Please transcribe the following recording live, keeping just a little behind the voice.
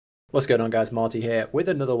What's going on, guys? Marty here with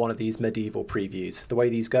another one of these medieval previews. The way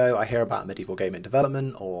these go, I hear about a medieval game in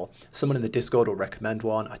development or someone in the Discord will recommend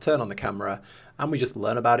one, I turn on the camera and we just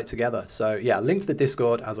learn about it together. So yeah, link to the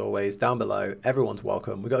Discord as always down below. Everyone's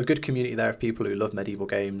welcome. We've got a good community there of people who love medieval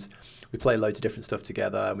games. We play loads of different stuff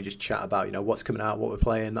together and we just chat about, you know, what's coming out, what we're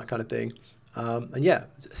playing, that kind of thing. And yeah,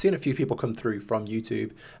 seeing a few people come through from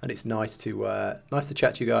YouTube and it's nice to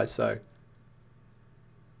chat to you guys. So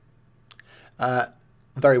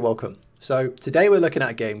very welcome. So today we're looking at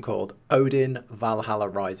a game called Odin Valhalla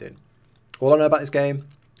Rising. All I know about this game,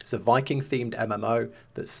 it's a Viking themed MMO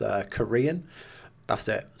that's Korean. That's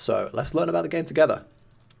it. So let's learn about the game together.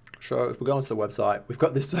 So if we go onto the website, we've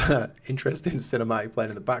got this interesting cinematic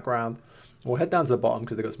playing in the background. We'll head down to the bottom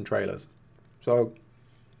because they've got some trailers. So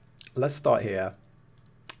let's start here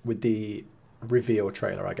with the reveal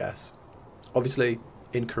trailer, I guess. Obviously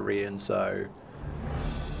in Korean, so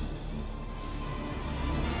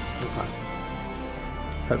okay.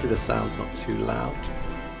 Hopefully the sound's not too loud.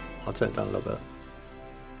 I'll turn it down a little bit.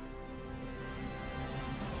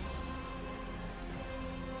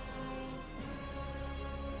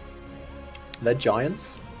 They're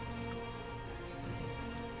giants.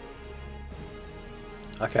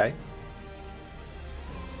 Okay.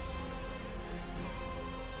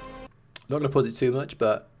 Not going to pause it too much,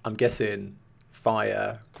 but I'm guessing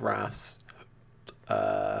fire, grass,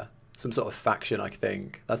 some sort of faction, I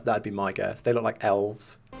think. That'd be my guess. They look like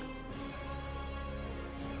elves.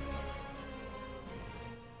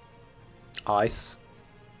 Ice.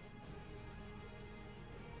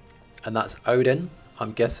 And that's Odin,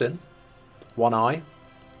 I'm guessing. One eye.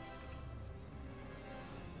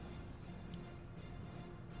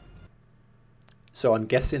 So I'm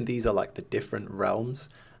guessing these are like the different realms.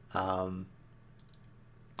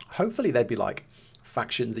 Hopefully they'd be like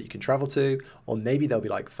factions that you can travel to, or maybe there'll be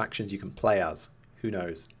like factions you can play as. Who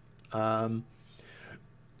knows? I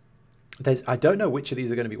don't know which of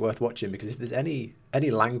these are going to be worth watching, because if there's any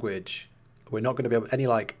language, we're not going to be able, any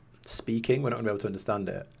like speaking, we're not going to be able to understand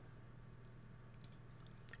it.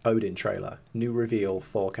 Odin trailer, new reveal,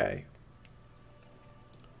 4K.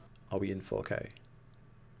 Are we in 4K?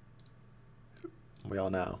 We are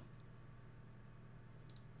now.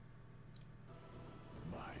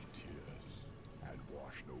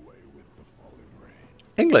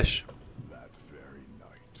 English. That very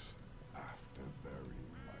night, after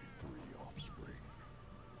burying my 3 offspring,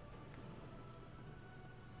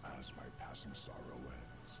 as my passing sorrow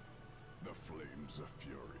ends, the flames of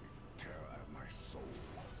fury tear at my soul.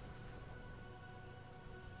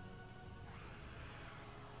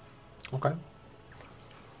 Okay.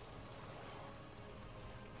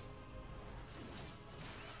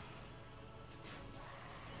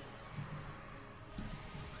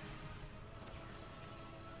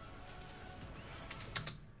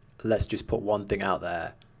 Let's just put one thing out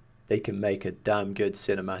there. They can make a damn good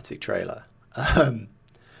cinematic trailer.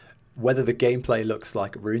 Whether the gameplay looks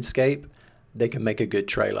like RuneScape, they can make a good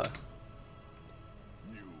trailer.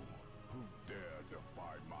 You who dare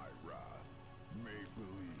defy my wrath may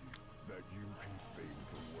believe that you can save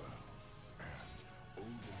the world, and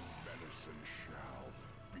Odin's venison shall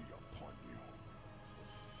be upon you.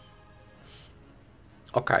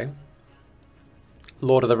 Okay.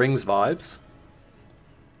 Lord of the Rings vibes.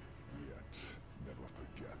 Never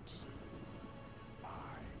forget. I,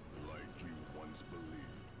 like you once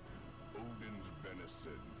believed, Odin's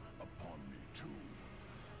venison upon me too.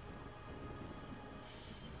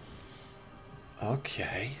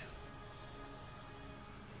 Okay.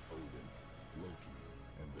 Odin, Loki,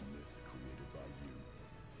 and the myth created by you.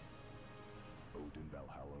 Odin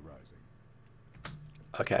Valhalla Rising.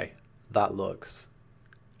 Okay. That looks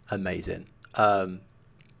amazing.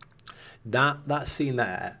 That scene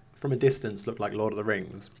there from a distance looked like Lord of the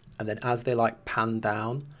Rings, and then as they like panned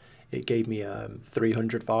down, it gave me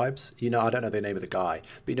 300 vibes. You know, I don't know the name of the guy,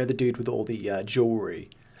 but you know the dude with all the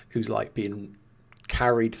jewelry, who's like being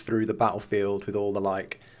carried through the battlefield with all the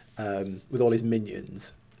like with all his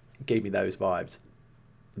minions. It gave me those vibes.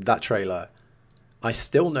 That trailer, I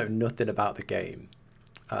still know nothing about the game,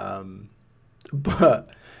 but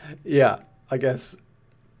yeah, I guess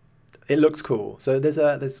it looks cool. So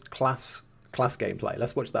there's class gameplay.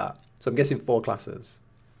 Let's watch that. So I'm guessing 4 classes,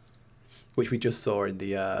 which we just saw in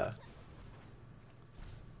the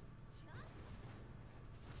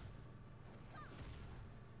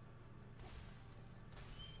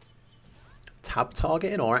tab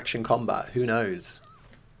targeting or action combat. Who knows?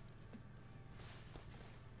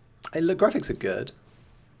 Hey, look, graphics are good.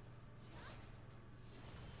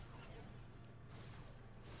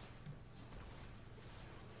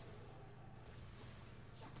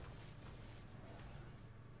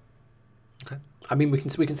 Okay. I mean, we can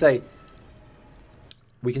say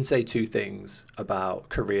two things about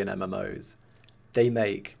Korean MMOs. They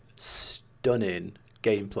make stunning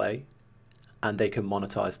gameplay, and they can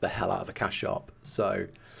monetize the hell out of a cash shop. So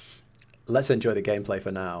let's enjoy the gameplay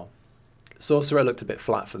for now. Sorcerer looked a bit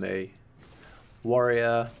flat for me.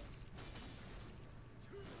 Warrior.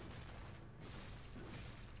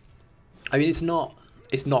 I mean, it's not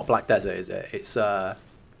Black Desert, is it? It's it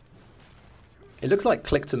looks like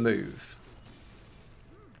click to move.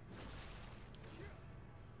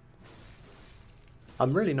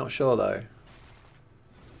 I'm really not sure though.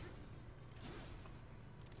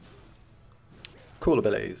 Cool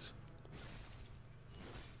abilities.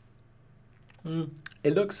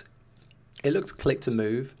 It looks click to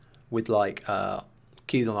move with like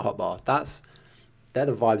keys on the hotbar. They're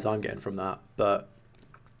the vibes I'm getting from that. But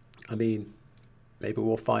I mean, maybe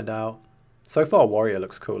we'll find out. So far, Warrior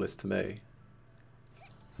looks coolest to me.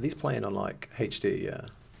 Are these playing on like HD? Yeah.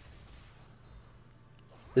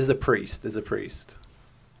 This is a priest. There's a priest.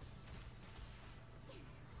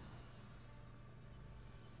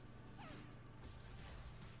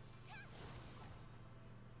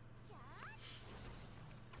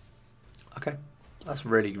 Okay, that's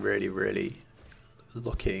really, really, really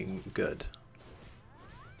looking good.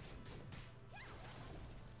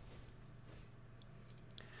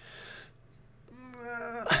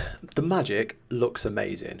 The magic looks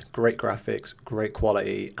amazing. Great graphics, great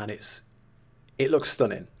quality, and it looks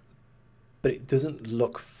stunning. But it doesn't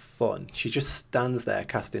look fun. She just stands there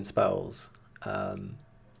casting spells.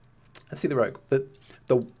 Let's see the rogue.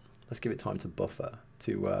 Let's give it time to buffer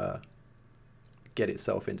to get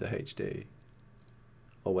itself into HD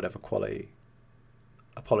or whatever quality.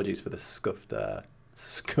 Apologies for the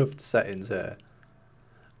scuffed settings here.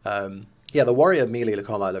 Yeah, the warrior melee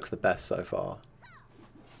combat looks the best so far.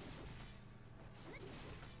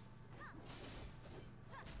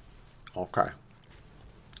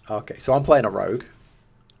 Okay, so I'm playing a rogue.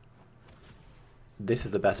 This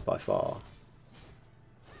is the best by far.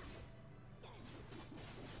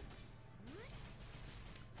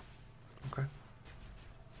 Okay.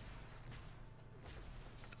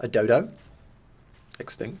 A dodo.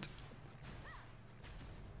 Extinct.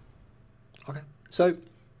 Okay, so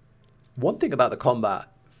one thing about the combat,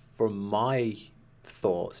 from my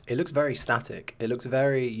thoughts, it looks very static. It looks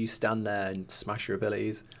very, you stand there and smash your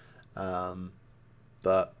abilities.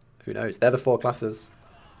 But who knows? They're the 4 classes.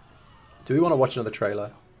 Do we want to watch another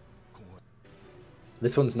trailer?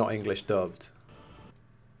 This one's not English dubbed.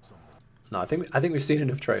 No, I think we've seen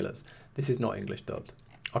enough trailers. This is not English dubbed.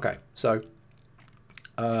 Okay, so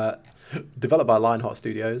developed by Lionheart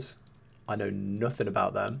Studios. I know nothing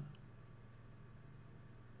about them.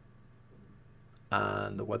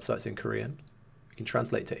 And the website's in Korean. We can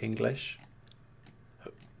translate to English.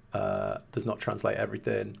 Does not translate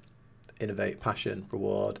everything. Innovate, passion,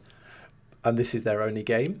 reward. And this is their only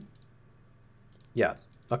game. Yeah,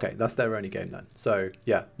 okay, that's their only game then. So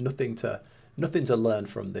yeah, nothing to learn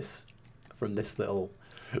from this little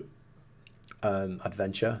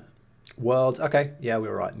adventure. Worlds, okay, yeah, we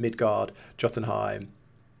were right. Midgard, Jotunheim,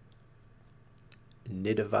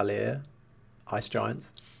 Nidavellir, Ice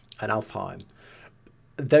Giants, and Alfheim.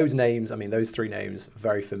 Those names, I mean, those 3 names,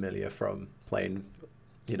 very familiar from playing,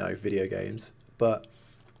 you know, video games. But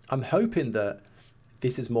I'm hoping that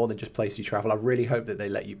this is more than just place you travel. I really hope that they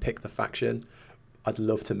let you pick the faction. I'd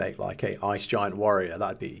love to make like a Ice Giant Warrior.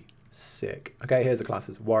 That'd be sick. Okay, here's the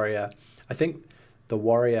classes. Warrior. I think the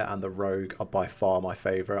Warrior and the Rogue are by far my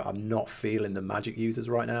favorite. I'm not feeling the magic users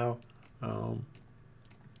right now.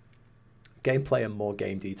 Gameplay and more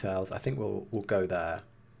game details. I think we'll go there.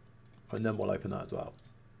 And then we'll open that as well.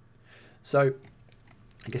 So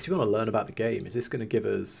I guess you want to learn about the game. Is this going to give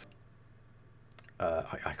us...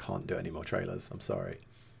 I can't do any more trailers. I'm sorry.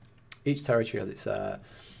 Each territory has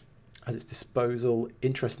its disposal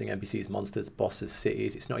interesting NPCs, monsters, bosses,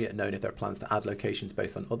 cities. It's not yet known if there are plans to add locations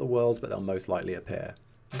based on other worlds, but they'll most likely appear.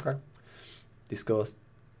 Okay.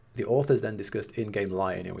 The authors then discussed in-game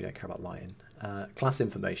lighting, and we don't care about lighting. Class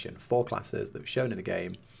information. 4 classes that were shown in the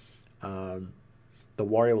game. The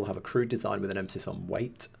warrior will have a crude design with an emphasis on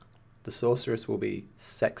weight. The sorceress will be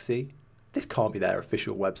sexy. This can't be their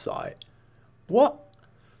official website. What?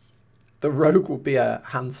 The rogue will be a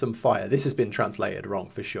handsome fighter. This has been translated wrong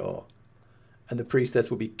for sure. And the priestess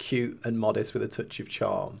will be cute and modest with a touch of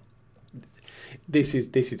charm. This is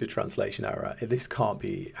a translation error. This can't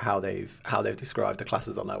be how they've described the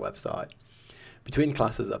classes on their website. Between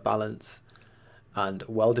classes, a balance and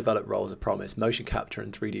well-developed roles are promised. Motion capture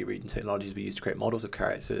and 3D reading technologies will be used to create models of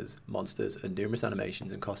characters, monsters, and numerous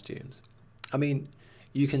animations and costumes. I mean,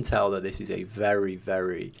 you can tell that this is a very,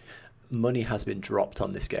 very money has been dropped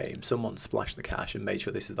on this game. Someone splashed the cash and made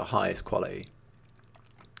sure this is the highest quality.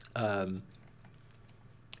 Can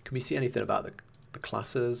we see anything about the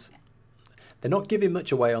classes? They're not giving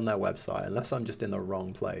much away on their website, unless I'm just in the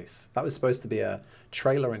wrong place. That was supposed to be a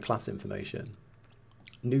trailer and class information.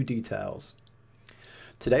 New details.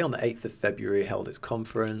 Today on the 8th of February held its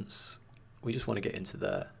conference. We just want to get into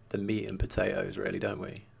the meat and potatoes, really, don't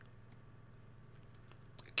we?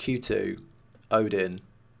 Q2, Odin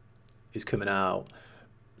is coming out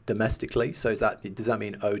domestically. So does that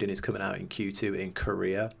mean Odin is coming out in Q2 in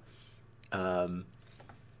Korea?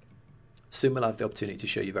 Soon we'll have the opportunity to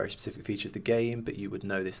show you very specific features of the game, but you would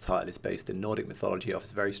know this title is based in Nordic mythology,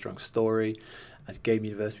 offers a very strong story. As game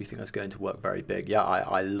universe, we think that's going to work very big. Yeah,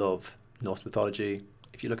 I love Norse mythology.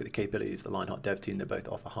 If you look at the capabilities of the Lionheart dev team, they both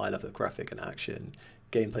offer high level of graphic and action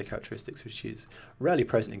gameplay characteristics, which is rarely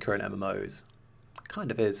present in current MMOs.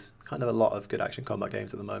 Kind of a lot of good action combat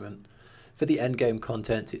games at the moment. For the end game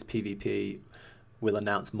content, it's PvP. We'll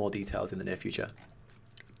announce more details in the near future.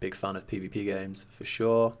 Big fan of PvP games for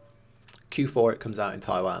sure. Q4 it comes out in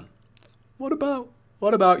Taiwan. What about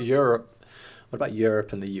Europe? What about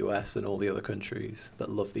Europe and the US and all the other countries that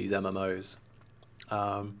love these MMOs?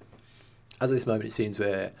 As of this moment, it seems we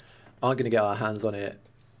aren't going to get our hands on it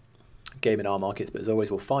game in our markets, but as always,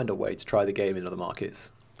 we'll find a way to try the game in other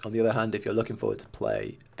markets. On the other hand, if you're looking forward to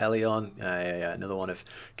play Elion, another one of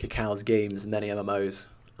Kakal's games, many MMOs,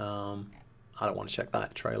 I don't want to check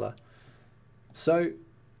that trailer. So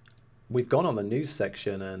we've gone on the news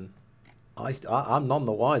section, and I'm none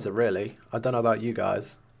the wiser, really. I don't know about you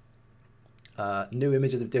guys. New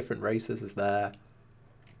images of different races is there.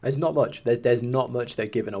 There's not much. There's not much they're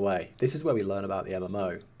giving away. This is where we learn about the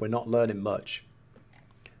MMO. We're not learning much.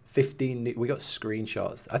 15 new, we got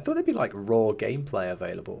screenshots. I thought there'd be like raw gameplay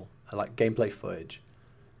available, like gameplay footage.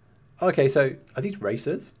 Okay, so are these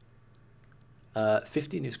races?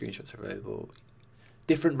 15 new screenshots are available.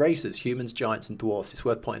 Different races, humans, giants, and dwarfs. It's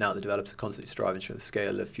worth pointing out the developers are constantly striving to show the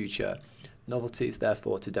scale of future novelties.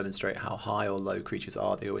 Therefore, to demonstrate how high or low creatures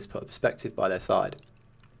are, they always put a perspective by their side.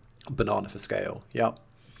 Banana for scale. Yep.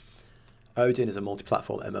 Odin is a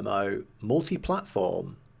multi-platform MMO.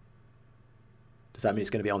 Multi-platform? Does that mean it's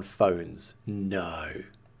going to be on phones? No.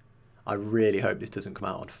 I really hope this doesn't come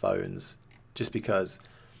out on phones, just because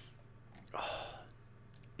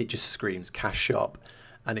it just screams cash shop,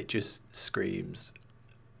 and it just screams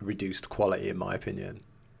reduced quality, in my opinion.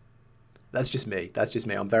 That's just me. That's just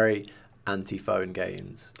me. I'm very anti-phone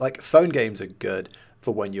games. Like, phone games are good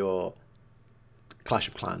for when you're... Clash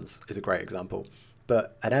of Clans is a great example.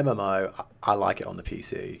 But an MMO, I like it on the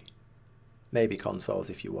PC. Maybe consoles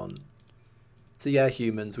if you want. So yeah,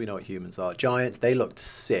 humans, we know what humans are. Giants, they looked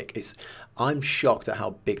sick. I'm shocked at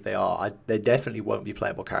how big they are. They definitely won't be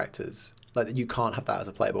playable characters. Like, you can't have that as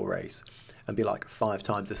a playable race and be like 5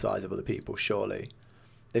 times the size of other people, surely.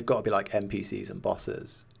 They've got to be like NPCs and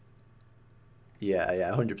bosses. Yeah,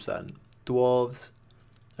 100%. Dwarves,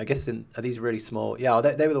 I guess, are these really small? Yeah,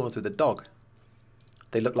 they were the ones with the dog.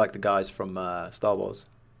 They look like the guys from Star Wars.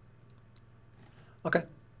 Okay,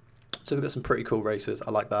 so we've got some pretty cool races. I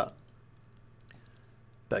like that.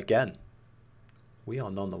 But again, we are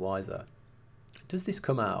none the wiser. Does this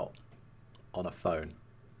come out on a phone?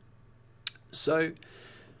 So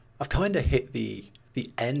I've kind of hit the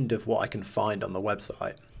end of what I can find on the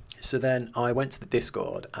website. So then I went to the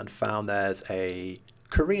Discord and found there's a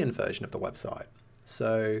Korean version of the website.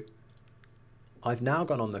 So I've now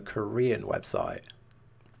gone on the Korean website,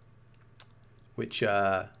 which,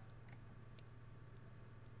 yeah,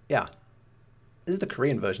 this is the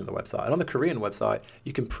Korean version of the website. And on the Korean website,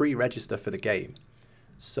 you can pre-register for the game.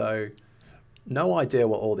 So no idea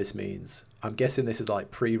what all this means. I'm guessing this is like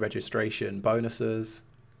pre-registration bonuses,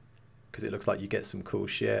 because it looks like you get some cool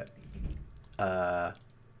shit.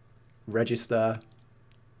 Register.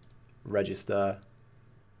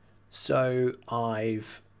 So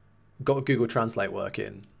I've got Google Translate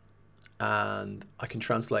working, and I can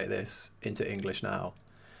translate this into English now.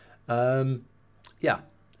 Yeah,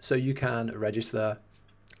 so you can register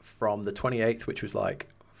from the 28th, which was like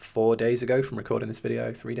 4 days ago from recording this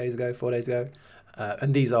video, 3 days ago, 4 days ago.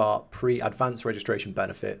 And these are pre-advanced registration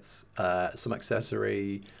benefits, some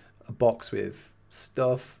accessory, a box with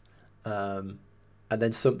stuff, and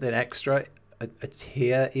then something extra, a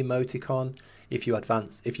tier emoticon if you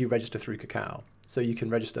register through Kakao. So you can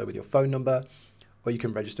register with your phone number, or you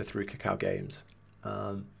can register through Kakao Games.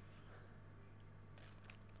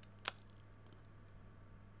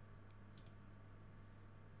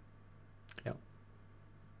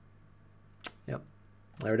 Yep.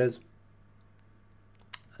 There it is.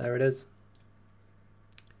 There it is.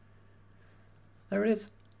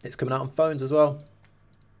 It's coming out on phones as well.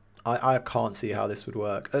 I can't see how this would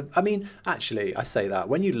work. I mean, actually, I say that.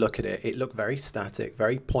 When you look at it, it looked very static,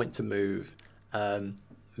 very point to move.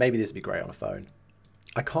 Maybe this would be great on a phone.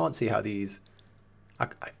 I can't see how these...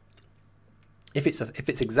 if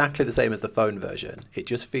it's exactly the same as the phone version, it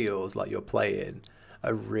just feels like you're playing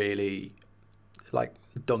a really like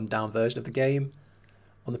dumbed down version of the game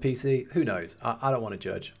on the PC. Who knows? I don't want to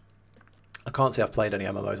judge. I can't say I've played any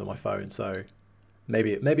MMOs on my phone, so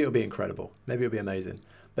maybe it'll be incredible. Maybe it'll be amazing.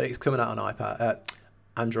 But it's coming out on iPad,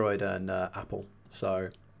 Android, and Apple. So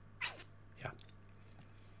yeah.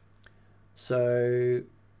 So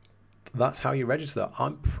that's how you register.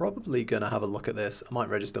 I'm probably gonna have a look at this. I might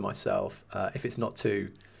register myself if it's not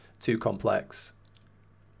too complex.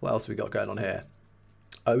 What else have we got going on here?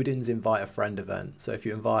 Odin's invite a friend event. So if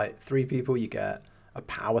you invite 3 people, you get a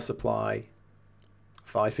power supply.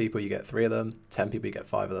 5 people, you get 3 of them. 10 people, you get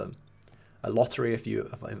 5 of them. A lottery if you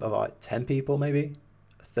invite 10 people, maybe.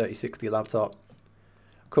 A 3060 laptop.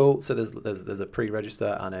 Cool. So there's a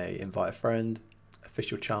pre-register and a invite a friend.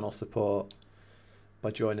 Official channel support.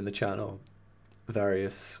 By joining the channel,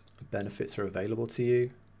 various benefits are available to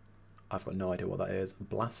you. I've got no idea what that is.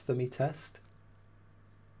 Blasphemy test.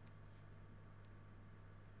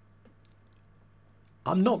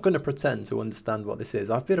 I'm not going to pretend to understand what this is.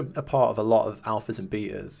 I've been a part of a lot of alphas and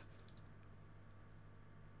betas.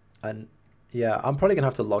 And yeah, I'm probably going to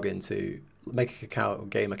have to log into, make a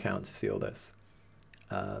game account to see all this.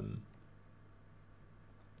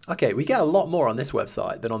 Okay, we get a lot more on this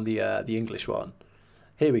website than on the English one.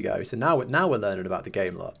 Here we go. So now we're learning about the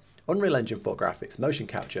game lot. Unreal Engine 4 graphics, motion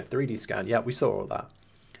capture, 3D scan. Yeah, we saw all that.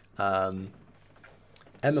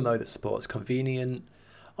 MMO that supports convenient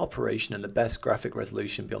operation and the best graphic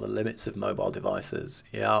resolution beyond the limits of mobile devices.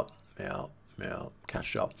 Yeah. Cash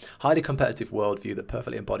shop. Highly competitive worldview that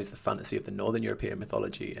perfectly embodies the fantasy of the Northern European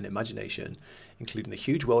mythology and imagination, including the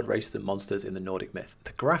huge world races and monsters in the Nordic myth.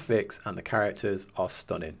 The graphics and the characters are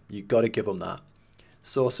stunning. You got to give them that.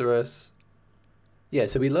 Sorceress. Yeah,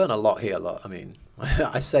 so we learn a lot here. I mean,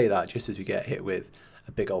 I say that just as we get hit with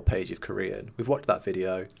a big old page of Korean. We've watched that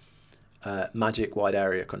video. Magic wide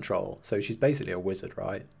area control. So she's basically a wizard,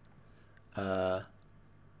 right?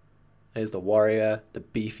 There's the warrior, the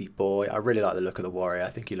beefy boy. I really like the look of the warrior. I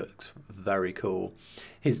think he looks very cool.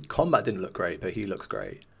 His combat didn't look great, but he looks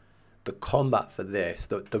great. The combat for this,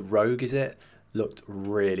 the rogue is it, looked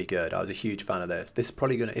really good. I was a huge fan of this. This is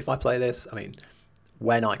probably going to, if I play this, I mean,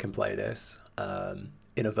 when I can play this,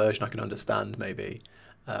 in a version I can understand maybe,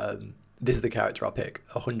 this is the character I'll pick,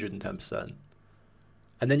 110%.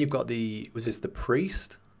 And then you've got was this the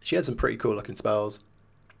priest? She had some pretty cool looking spells.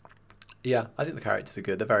 Yeah, I think the characters are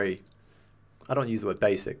good. They're very, I don't use the word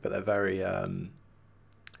basic, but they're very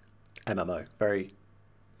MMO, very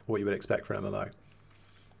what you would expect for an MMO.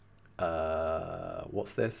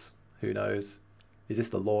 What's this? Who knows? Is this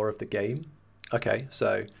the lore of the game? Okay,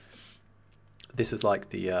 so this is like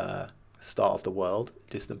the start of the world,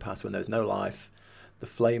 distant past when there's no life, the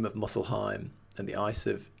flame of Muspelheim and the ice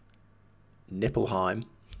of Nibelheim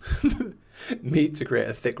meet to create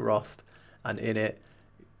a thick rust, and in it,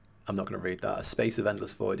 I'm not going to read that, a space of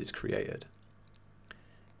endless void is created.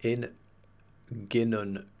 In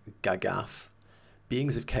Ginun Gagaf,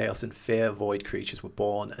 beings of chaos and fear void creatures were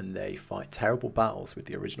born, and they fight terrible battles with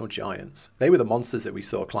the original giants. They were the monsters that we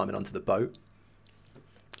saw climbing onto the boat.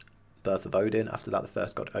 Birth of Odin. After that, the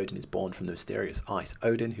first god Odin is born from the mysterious ice.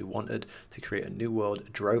 Odin, who wanted to create a new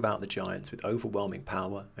world, drove out the giants with overwhelming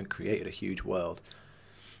power and created a huge world.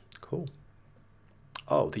 Cool.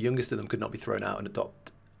 Oh, the youngest of them could not be thrown out and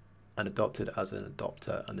adopted as an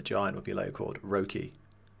adopter, and the giant would be later called Roki.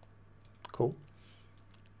 Cool.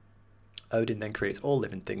 Odin then creates all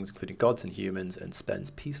living things, including gods and humans, and spends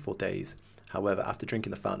peaceful days. However, after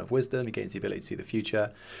drinking the Fountain of Wisdom, he gains the ability to see the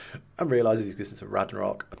future and realizes the existence of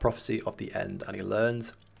Ragnarok, a prophecy of the end, and he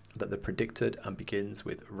learns that the predicted and begins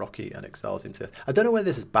with Rocky and exiles him to... I don't know whether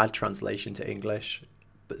this is bad translation to English,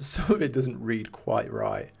 but some of it doesn't read quite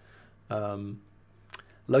right.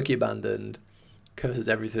 Loki abandoned, curses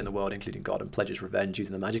everything in the world, including God, and pledges revenge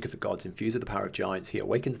using the magic of the gods infused with the power of giants. He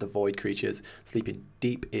awakens the void creatures, sleeping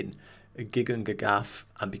deep in Gigun Gagaf,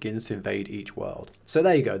 and begins to invade each world. So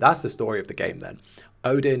there you go. That's the story of the game then.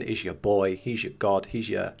 Odin is your boy. He's your god. He's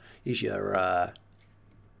the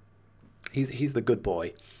good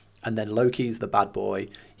boy. And then Loki's the bad boy.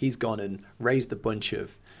 He's gone and raised a bunch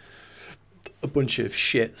of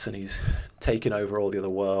shits, and he's taken over all the other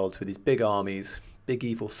worlds with his big armies, big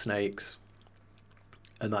evil snakes,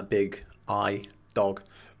 and that big eye dog.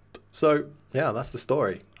 So yeah, that's the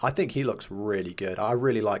story. I think he looks really good. I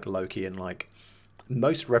really like Loki, and like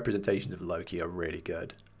most representations of Loki are really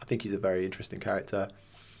good. think he's a very interesting character.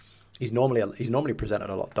 He's normally presented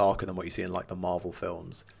a lot darker than what you see in like the Marvel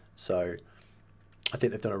films. So I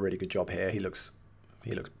think they've done a really good job here. He looks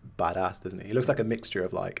badass, doesn't he? He looks like a mixture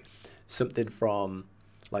of like something from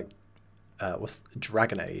like what's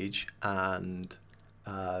Dragon Age and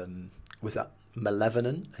was that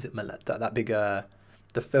Malevolent? Is it that big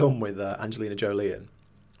the film with Angelina Jolie in?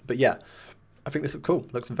 But yeah, I think this looks cool.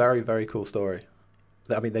 Looks very, very cool story.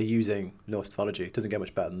 I mean, they're using Norse mythology. It doesn't get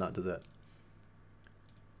much better than that, does it?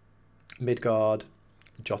 Midgard,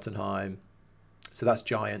 Jotunheim. So that's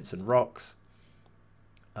giants and rocks.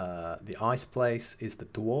 The ice place is the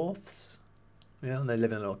dwarfs. Yeah, and they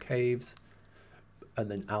live in little caves.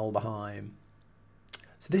 And then Albaheim.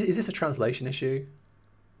 So is this a translation issue?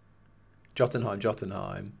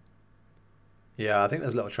 Jotunheim. Yeah, I think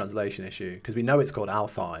there's a little translation issue because we know it's called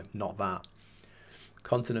Alfheim, not that. A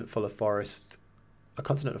continent of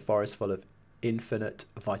forest full of infinite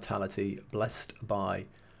vitality, blessed by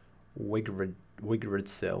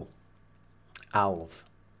Wigridsil. Elves.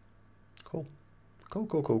 Cool.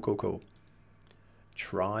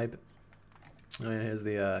 Tribe. Oh,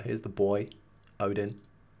 yeah, here's the boy, Odin,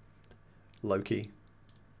 Loki,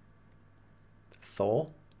 Thor.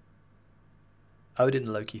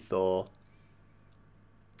 Odin, Loki, Thor.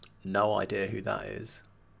 No idea who that is.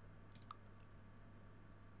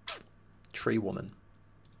 Tree Woman.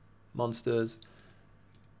 Monsters.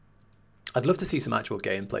 I'd love to see some actual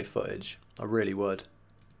gameplay footage. I really would.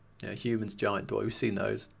 Yeah, humans, giant dwarf. We've seen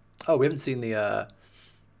those. Oh, we haven't seen the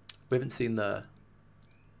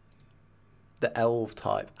elves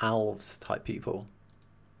type people.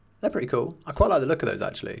 They're pretty cool. I quite like the look of those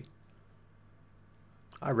actually.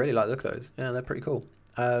 I really like the look of those. Yeah, they're pretty cool.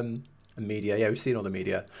 And media, yeah, we've seen all the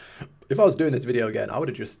media. If I was doing this video again, I would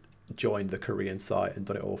have just joined the Korean site and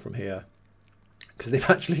done it all from here, because they've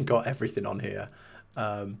actually got everything on here.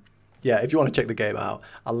 Yeah, if you want to check the game out,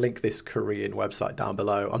 I'll link this Korean website down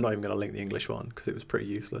below. I'm not even going to link the English one because it was pretty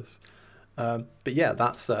useless. But yeah,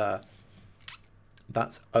 that's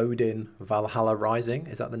Odin Valhalla Rising.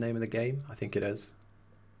 Is that the name of the game? I think it is.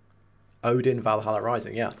 Odin Valhalla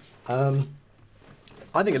Rising, yeah.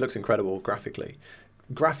 I think it looks incredible graphically.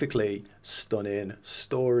 Graphically stunning,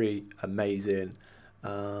 story amazing.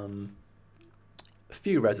 A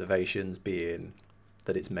few reservations being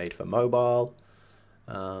that it's made for mobile.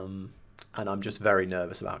 And I'm just very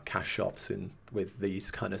nervous about cash shops with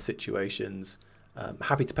these kind of situations.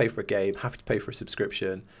 Happy to pay for a game, happy to pay for a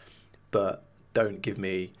subscription, but don't give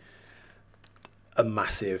me a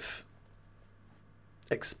massive,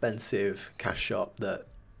 expensive cash shop that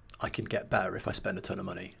I can get better if I spend a ton of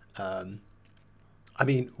money. I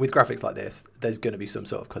mean, with graphics like this, there's going to be some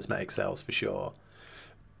sort of cosmetic sales for sure,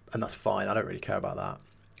 and that's fine. I don't really care about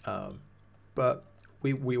that. But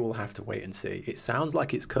we will have to wait and see. It sounds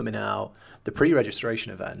like it's coming out, the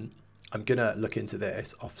pre-registration event. I'm going to look into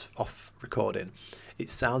this off recording. It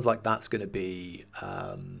sounds like that's going to be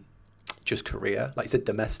just Korea. Like I said,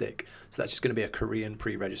 domestic. So that's just going to be a Korean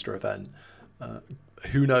pre-register event.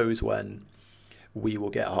 Who knows when we will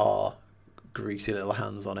get our greasy little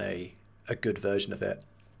hands on a good version of it.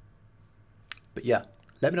 But yeah,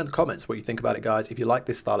 let me know in the comments what you think about it, guys. If you like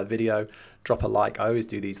this style of video, drop a like. I always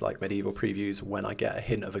do these like medieval previews when I get a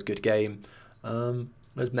hint of a good game.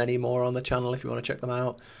 There's many more on the channel if you want to check them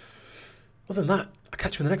out. Other than that, I'll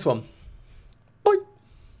catch you in the next one.